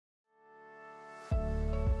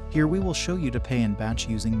Here we will show you to pay in batch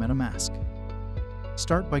using Metamask.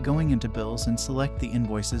 Start by going into Bills and select the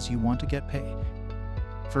invoices you want to get paid.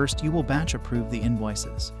 First, you will batch approve the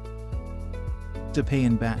invoices. To pay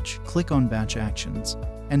in batch, click on Batch Actions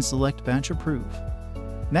and select Batch Approve.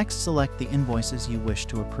 Next, select the invoices you wish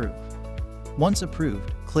to approve. Once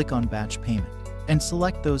approved, click on Batch Payment and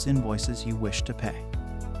select those invoices you wish to pay.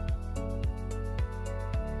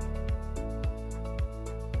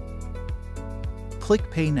 Click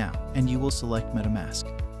Pay Now and you will select Metamask.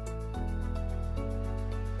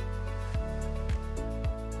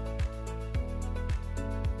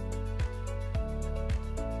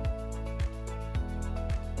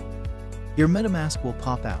 Your Metamask will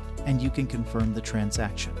pop out and you can confirm the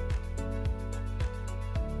transaction.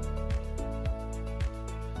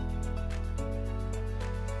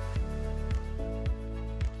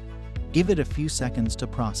 Give it a few seconds to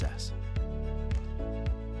process.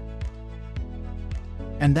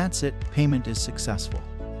 And that's it, payment is successful.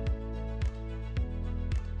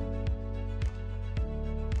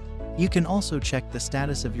 You can also check the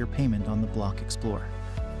status of your payment on the Block Explorer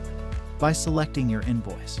by selecting your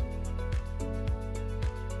invoice.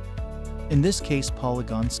 In this case,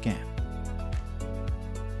 Polygon Scan.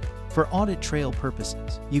 For audit trail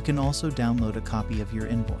purposes, you can also download a copy of your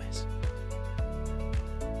invoice.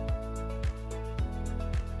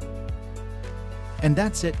 And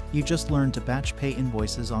that's it, you just learned to batch pay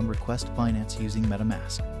invoices on Request Finance using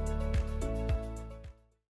Metamask.